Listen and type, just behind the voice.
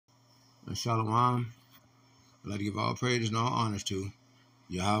And Shalom. I'd like to give all praises and all honors to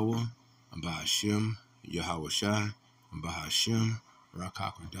Yahweh, and Bahashim, Yahweh Shai, and Bahashim,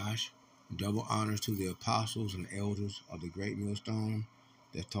 Rakakwadash. Double honors to the apostles and elders of the great millstone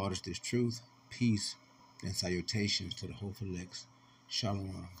that taught us this truth, peace, and salutations to the hopeful elects.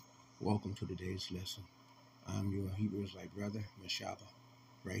 Shalom. Welcome to today's lesson. I'm your Hebrew Israelite brother, Mashaba,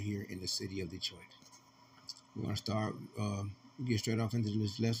 right here in the city of Detroit. We're going to get straight off into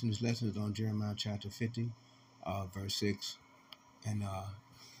this lesson. This lesson is on Jeremiah chapter 50, verse 6, and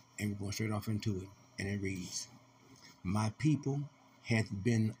we're going straight off into it. And it reads, "My people hath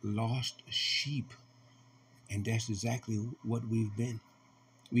been lost sheep," and that's exactly what we've been.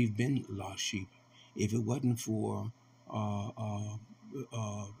 We've been lost sheep. If it wasn't for around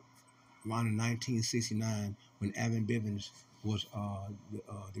 1969, when Avin Bivens was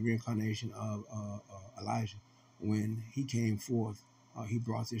the reincarnation of Elijah, when he came forth, he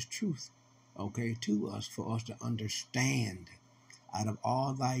brought this truth, okay, to us for us to understand. Out of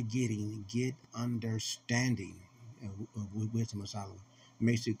all thy getting, get understanding. Wisdom of Solomon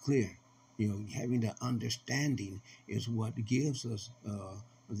makes it clear. Having the understanding is what gives us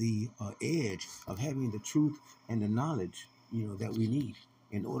the edge of having the truth and the knowledge, that we need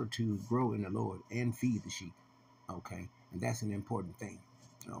in order to grow in the Lord and feed the sheep. Okay, and that's an important thing.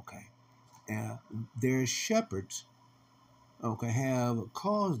 Okay, their shepherds, okay, have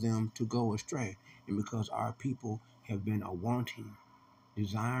caused them to go astray, and because our people have been a wanting,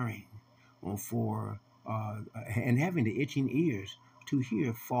 desiring for and having the itching ears to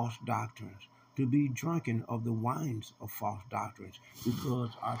hear false doctrines, to be drunken of the wines of false doctrines,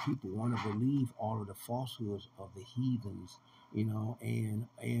 because our people want to believe all of the falsehoods of the heathens, and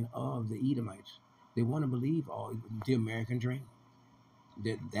of the Edomites. They want to believe all the American dream.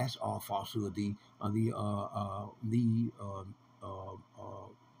 That's all falsehood. The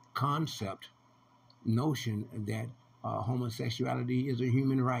concept notion that homosexuality is a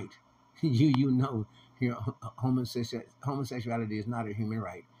human right. Homosexuality is not a human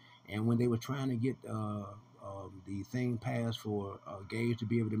right. And when they were trying to get the thing passed for gays to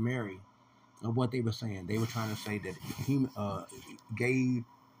be able to marry, what they were saying, they were trying to say that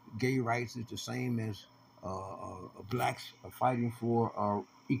gay rights is the same as blacks are fighting for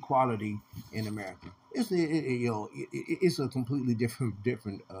equality in America. It's a completely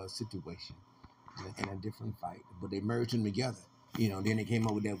different situation and a different fight, but they merged them together. Then they came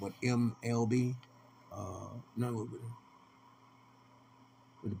up with that MLB, no,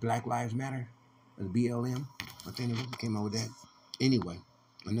 with the Black Lives Matter, the BLM. I think they came up with that. Anyway,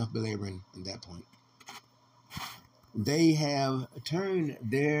 enough belaboring at that point. They have turned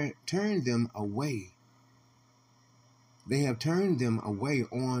them away. They have turned them away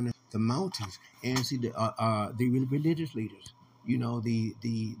on the mountains, and see the religious leaders. The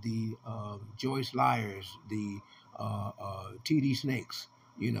Joyce Liars, the TD Snakes.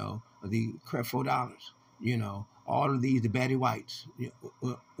 The Creflo Dollars. All of these, the Betty Whites.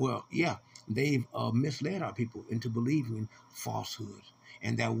 Well, yeah, they've misled our people into believing falsehoods.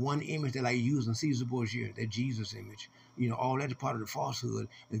 And that one image that I use in Caesar Borgia, that Jesus image, all that is part of the falsehood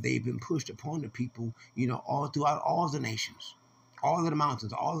that they've been pushed upon the people, all throughout all the nations, all of the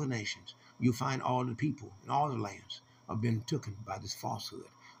mountains, all the nations. You find all the people in all the lands have been taken by this falsehood.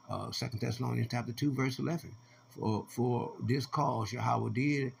 2 Thessalonians chapter 2, verse 11. For this cause Yahweh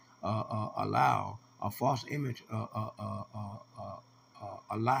did allow a false image, a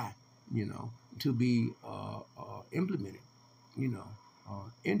lie, to be implemented,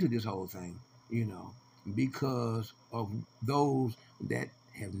 into this whole thing, because of those that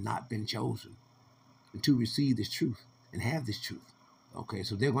have not been chosen to receive this truth and have this truth. Okay,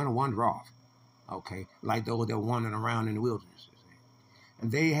 so they're going to wander off. Okay, like those that are wandering around in the wilderness.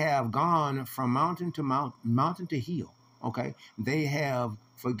 And they have gone from mountain to mountain to hill. Okay, they have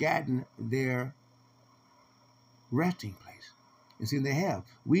forgotten their resting place. And see, they have.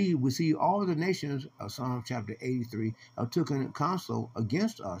 We see all of the nations of Psalm chapter 83 have taken counsel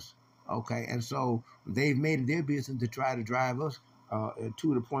against us. Okay, and so they've made it their business to try to drive us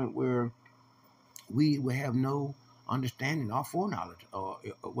to the point where we will have no understanding or foreknowledge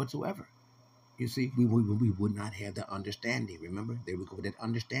whatsoever. You see, we would not have the understanding. Remember, they would go with that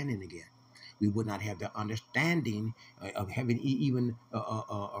understanding again. We would not have the understanding of having even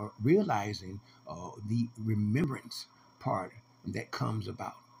realizing the remembrance part that comes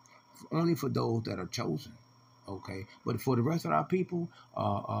about. Only for those that are chosen. Okay, but for the rest of our people,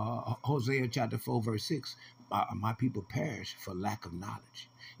 Hosea chapter 4, verse 6, my people perish for lack of knowledge.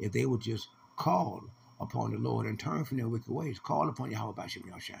 If they would just call upon the Lord and turn from their wicked ways, call upon Yahweh Bashim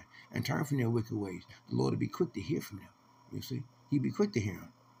Yahshai and turn from their wicked ways, the Lord will be quick to hear from them. You see, he'd be quick to hear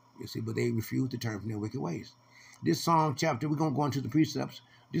them. You see, but they refuse to turn from their wicked ways. This Psalm chapter, we're going to go into the precepts.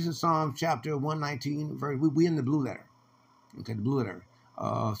 This is Psalm chapter 119, verse, we in the blue letter. Okay, the blue letter.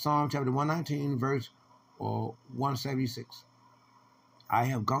 Psalm chapter 119, verse 176. I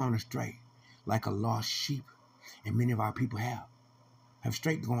have gone astray like a lost sheep, and many of our people have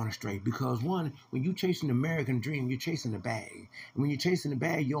straight gone astray. Because one, when you chasing the American dream, you're chasing the bag. And when you're chasing the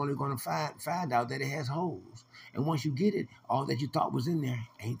bag, you're only going to find out that it has holes. And once you get it, all that you thought was in there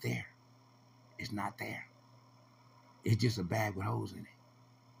ain't there. It's not there. It's just a bag with holes in it.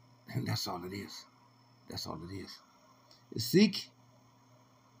 And that's all it is. That's all it is.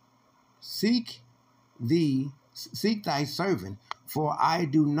 Seek thy servant, for I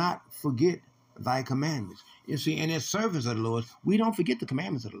do not forget thy commandments. You see, and as servants of the Lord, we don't forget the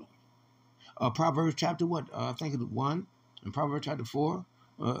commandments of the Lord. Proverbs chapter what? I think it's 1, and Proverbs chapter 4,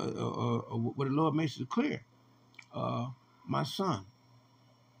 where the Lord makes it clear. My son,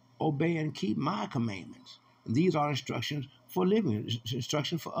 obey and keep my commandments. These are instructions for living,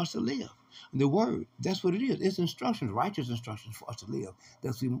 instructions for us to live. The word, that's what it is. It's instructions, righteous instructions for us to live.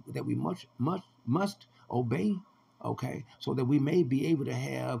 That we must obey, okay, so that we may be able to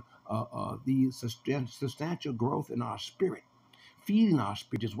have the substantial growth in our spirit, feeding our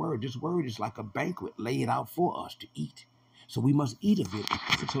spirit. This word is like a banquet laid out for us to eat. So we must eat of it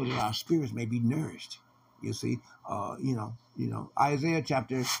so that our spirits may be nourished. You see, Isaiah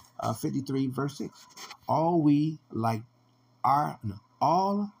chapter 53, verse 6. All we like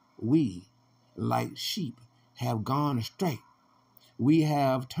all we like sheep have gone astray. We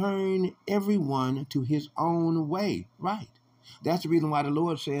have turned everyone to his own way. Right. That's the reason why the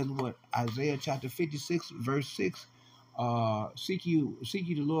Lord says what Isaiah chapter 56, verse 6. Seek you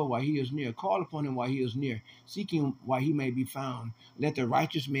the Lord while he is near. Call upon him while he is near. Seek him while he may be found. Let the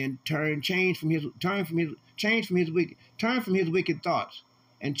righteous man change from his wicked thoughts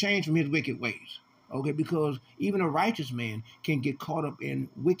and change from his wicked ways. Okay, because even a righteous man can get caught up in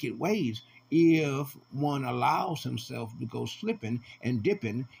wicked ways if one allows himself to go slipping and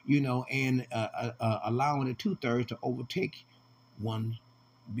dipping, and allowing the 2/3 to overtake one,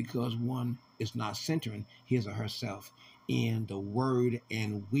 because one is not centering his or herself in the word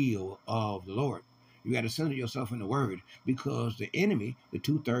and will of the Lord. You got to center yourself in the word, because the enemy, the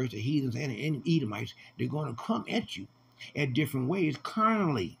 2/3, the heathens and the Edomites, they're going to come at you at different ways,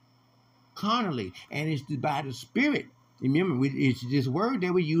 carnally, and it's by the Spirit. Remember, it's this word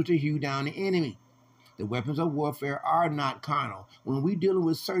that we use to hew down the enemy. The weapons of warfare are not carnal. When we're dealing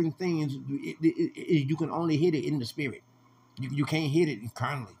with certain things, you can only hit it in the Spirit. You can't hit it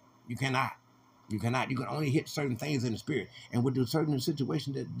carnally. You cannot. You can only hit certain things in the Spirit. And with the certain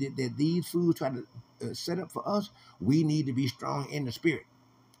situation that these fools try to set up for us, we need to be strong in the Spirit.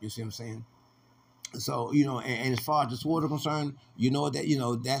 You see what I'm saying? So, and as far as the sword is concerned,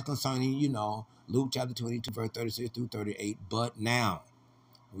 that's concerning, Luke chapter 22, verse 36 through 38. But now,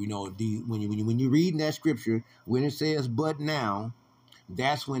 when you read that scripture, when it says but now,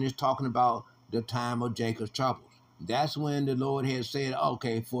 that's when it's talking about the time of Jacob's troubles. That's when the Lord has said,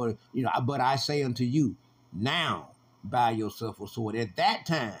 okay, but I say unto you, now buy yourself a sword. At that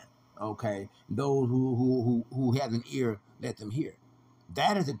time, okay, those who have an ear, let them hear.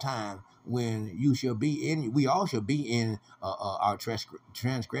 That is the time when we all shall be in our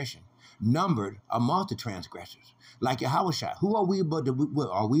transgression, numbered among the transgressors. Like Yahushua. Who are we above?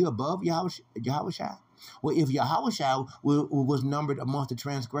 Are we above Yahushua? Well, if Yahushua was numbered amongst the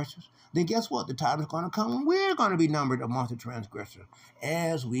transgressors, then guess what? The time is going to come when we're going to be numbered amongst the transgressors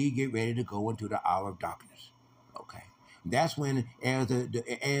as we get ready to go into the hour of darkness. Okay. That's when, as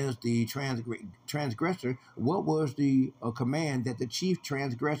the transgressor, what was the command that the chief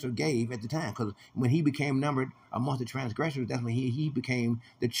transgressor gave at the time? Because when he became numbered amongst the transgressors, that's when he became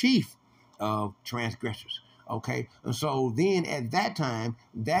the chief of transgressors. Okay, and so then at that time,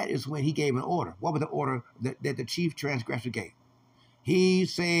 that is when he gave an order. What was the order that the chief transgressor gave? He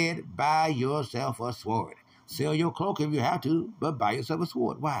said, buy yourself a sword. Sell your cloak if you have to, but buy yourself a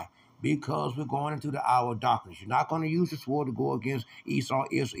sword. Why? Because we're going into the hour of darkness. You're not going to use the sword to go against Esau,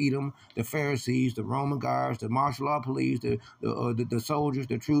 Edom, the Pharisees, the Roman guards, the martial law police, the soldiers,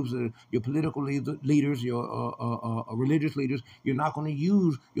 the troops, your political leaders, your religious leaders. You're not going to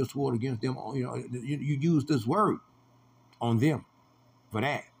use your sword against them. You use this word on them for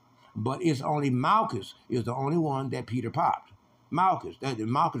that. But it's only Malchus is the only one that Peter popped. Malchus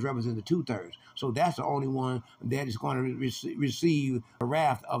represents the 2/3. So that's the only one that is going to receive the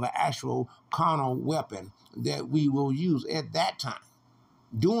wrath of an actual carnal weapon that we will use at that time,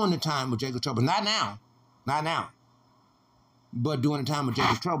 during the time of Jacob's trouble. Not now, but during the time of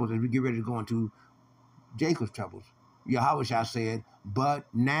Jacob's troubles, as we get ready to go into Jacob's troubles, Yahweh said, but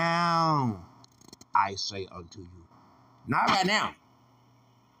now I say unto you. Not right now,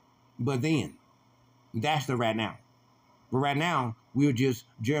 but then. That's the right now. But right now, we're just,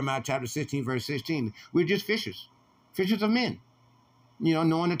 Jeremiah chapter 16, verse 16, we're just fishers, fishers of men.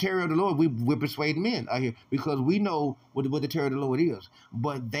 Knowing the terror of the Lord, we're persuading men out here because we know what the terror of the Lord is.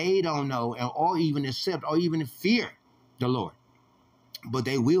 But they don't know or even accept or even fear the Lord. But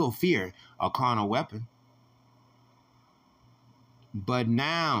they will fear a carnal weapon. But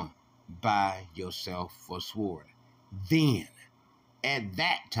now buy yourself for sword. Then, at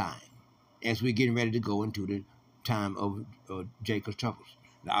that time, as we're getting ready to go into the time of Jacob's troubles,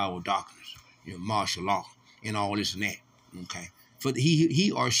 the hour of darkness, martial law, and all this and that. Okay, for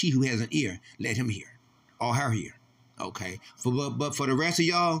he or she who has an ear, let him hear, or her hear. Okay, but for the rest of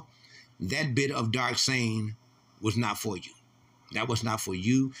y'all, that bit of dark saying was not for you. That was not for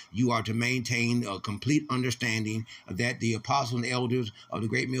you. You are to maintain a complete understanding that the apostles and elders of the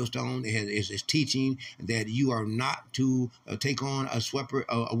Great Millstone is teaching that you are not to take on a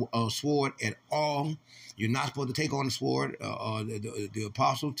sword at all. You're not supposed to take on a sword. The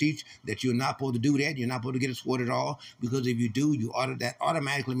apostles teach that you're not supposed to do that. You're not supposed to get a sword at all, because if you do, that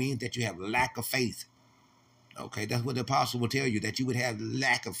automatically means that you have lack of faith. Okay, that's what the apostle will tell you, that you would have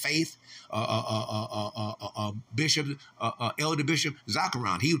lack of faith. Elder Bishop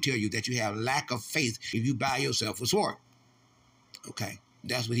Zacharon, he will tell you that you have lack of faith if you buy yourself a sword. Okay,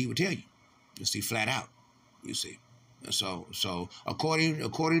 that's what he would tell you. You see, flat out. You see. So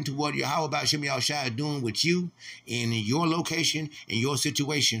according to what Yahweh Shem Yahushua is doing with you in your location, in your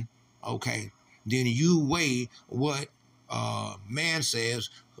situation, okay, then you weigh what man says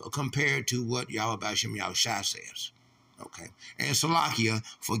compared to what Yahweh Shem Yahushua says. Okay, and Salakia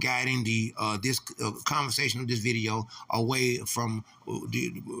for guiding this conversation of this video away from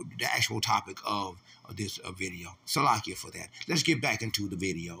the actual topic of this video. Salakia for that. Let's get back into the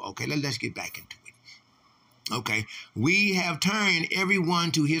video. Okay, let's get back into it. Okay, we have turned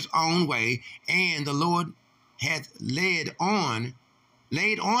everyone to his own way, and the Lord hath laid on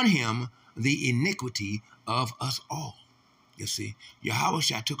him the iniquity of us all. You see, Yahweh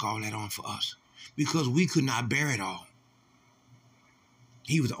took all that on for us because we could not bear it all.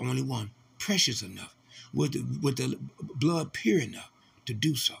 He was the only one precious enough, with the blood pure enough to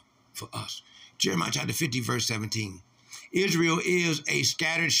do so for us. Jeremiah chapter 50, verse 17. Israel is a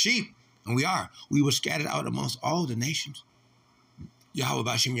scattered sheep. And we were scattered out amongst all the nations. Yahweh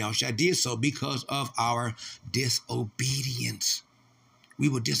Bashem Yahushua did so because of our disobedience. We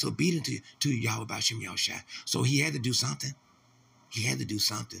were disobedient to Yahweh Bashem Yahushua. So he had to do something. He had to do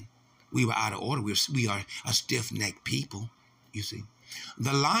something. We were out of order. We are a stiff-necked people, you see.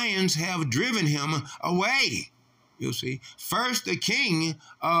 The lions have driven him away, you see. First, the king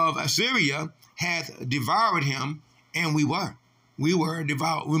of Assyria hath devoured him, and we were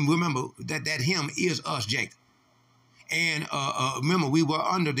devoured. Remember that him is us, Jacob. And remember, we were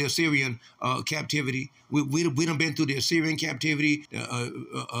under the Assyrian captivity. We done been through the Assyrian captivity,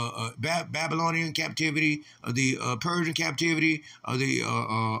 Babylonian captivity, the Persian captivity, the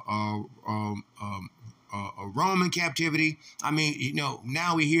Roman captivity. I mean,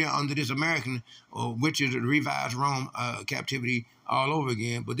 now we're here under this American, which is a revised Rome captivity all over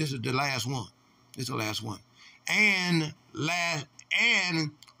again. But this is the last one. This is the last one. And last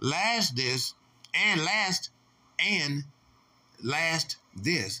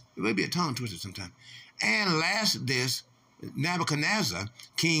this, it may be a tongue twister sometime. And last this, Nebuchadnezzar,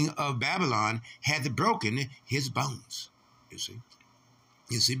 king of Babylon, hath broken his bones. You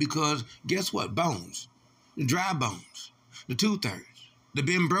see, because guess what? Bones, the dry bones, the 2/3, they've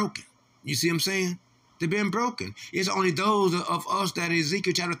been broken. You see what I'm saying? They've been broken. It's only those of us that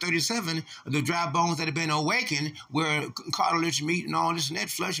Ezekiel chapter 37, the dry bones that have been awakened, where cartilage, meat, and all this and that,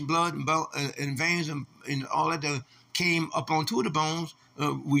 flesh and blood and veins and all that came up onto the bones.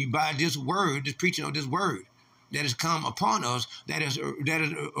 We by this word, this preaching of this word that has come upon us, that has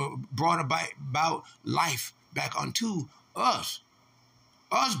brought about life back unto us.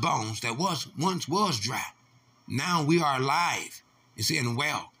 Us bones that once was dry. Now we are alive, you see, and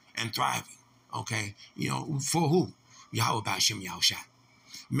well and thriving. Okay, for who? Yahweh Bashem Yahushua.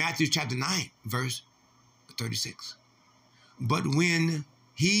 Matthew chapter 9, verse 36. But when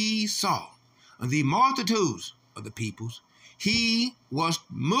he saw the multitudes of the peoples, he was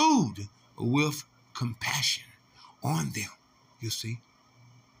moved with compassion on them. You see,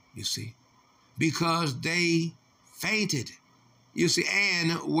 because they fainted, you see,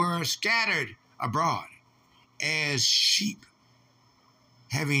 and were scattered abroad as sheep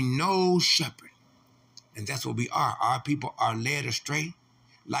having no shepherd. And that's what we are. Our people are led astray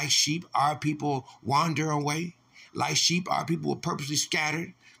like sheep. Our people wander away. Like sheep, our people were purposely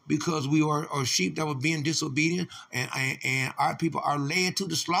scattered because we are sheep that were being disobedient, and our people are led to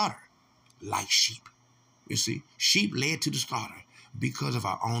the slaughter like sheep. You see, sheep led to the slaughter because of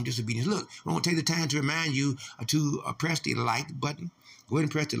our own disobedience. Look, I want to take the time to remind you to press the like button. Go ahead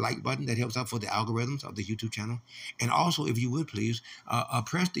and press the like button. That helps out for the algorithms of the YouTube channel. And also, if you would please,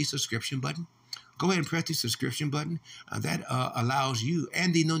 press the subscription button. Go ahead and press the subscription button. That allows you,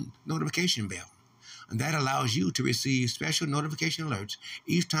 and the notification bell. And that allows you to receive special notification alerts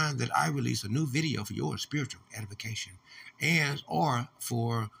each time that I release a new video for your spiritual edification, and or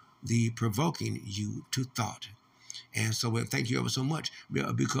for the provoking you to thought. And so thank you ever so much,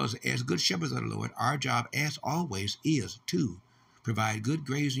 because as good shepherds of the Lord, our job, as always, is to provide good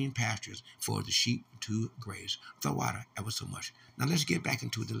grazing pastures for the sheep to graze. The water ever so much. Now let's get back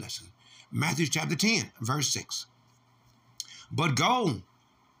into the lesson. Matthew chapter 10, verse 6. But go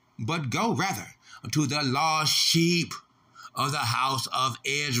rather to the lost sheep of the house of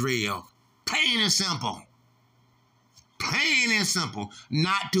Israel. Plain and simple. Plain and simple.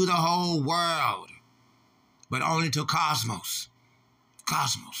 Not to the whole world, but only to cosmos.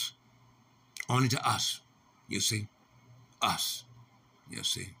 Cosmos. Only to us. You see? Us. You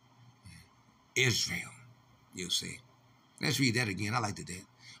see? Israel. You see? Let's read that again. I like to do that.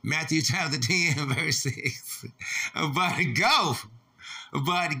 Matthew chapter 10, verse 6. But go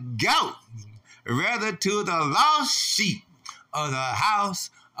rather to the lost sheep of the house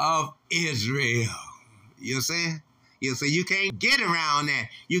of Israel. You see? You see, you can't get around that.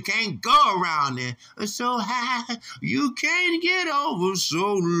 You can't go around that. So high, you can't get over.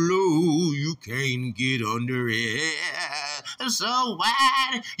 So low, you can't get under it. So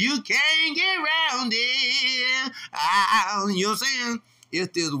wide, you can't get around it. You know what I'm saying?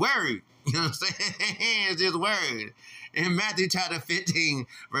 It's this word. You know what I'm saying? It's this word. In Matthew chapter 15,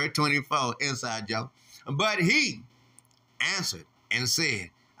 verse 24, inside joke. But he answered and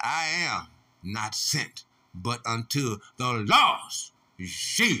said, I am not sent but unto the lost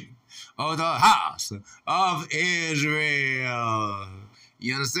sheep of the house of Israel.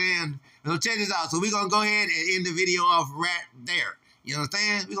 You understand? So check this out. So we're going to go ahead and end the video off right there. You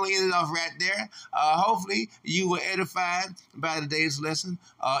understand? We're going to end it off right there. Hopefully, you were edified by today's lesson.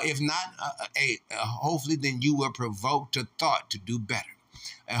 If not, hopefully then you were provoked to thought to do better.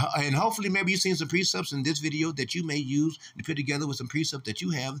 And hopefully maybe you've seen some precepts in this video that you may use to put together with some precepts that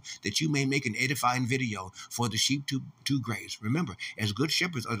you have, that you may make an edifying video for the sheep to graze. Remember, as good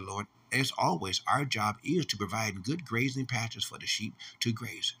shepherds of the Lord, as always, our job is to provide good grazing pastures for the sheep to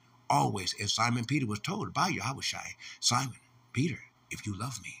graze. Always, as Simon Peter was told by Yahweh Shai, Simon, Peter, if you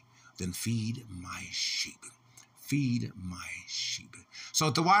love me, then feed my sheep. Feed my sheep. So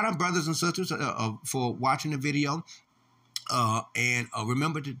the water, brothers and sisters, for watching the video. And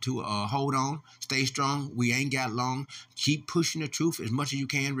remember to hold on, stay strong. We ain't got long. Keep pushing the truth as much as you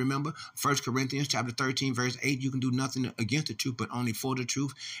can. Remember, 1 Corinthians chapter 13, verse 8, you can do nothing against the truth, but only for the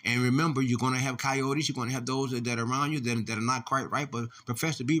truth. And remember, you're going to have coyotes. You're going to have those that are around you that are not quite right, but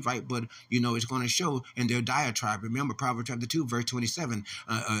profess to be right. But, you know, it's going to show in their diatribe. Remember, Proverbs chapter 2, verse 27,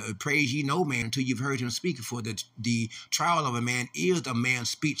 praise ye no man until you've heard him speak, for the trial of a man is a man's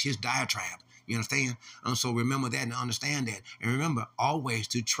speech, his diatribe. You understand? So remember that and understand that. And remember always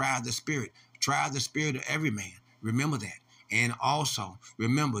to try the spirit of every man. Remember that. And also,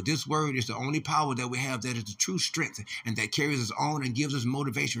 remember, this word is the only power that we have that is the true strength and that carries us on and gives us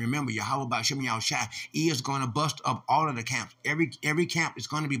motivation. Remember, Yahweh Ba'Shem Yahushai is going to bust up all of the camps. Every camp is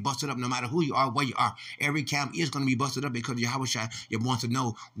going to be busted up no matter who you are, where you are. Every camp is going to be busted up because Yahweh Shai wants to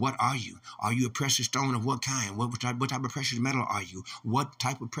know, what are you? Are you a precious stone of what kind? What type of precious metal are you? What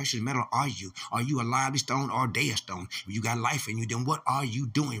type of precious metal are you? Are you a lively stone or a dead stone? If you got life in you, then what are you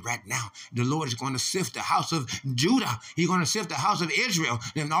doing right now? The Lord is going to sift the house of Judah. He's going to sift the house of Israel,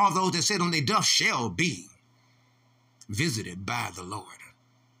 and all those that sit on their dust shall be visited by the Lord.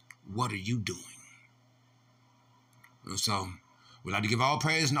 What are you doing? And so, we'd like to give all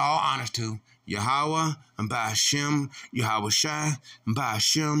praise and all honors to Yahweh and Ba'Shem, Yahweh Shai, and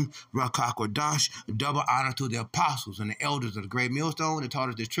Ba'Shem, Rakakwadash. Double honor to the apostles and the elders of the great millstone that taught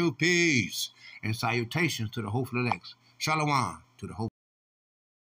us the true peace, and salutations to the hopeful elects. Shalom to the hopeful.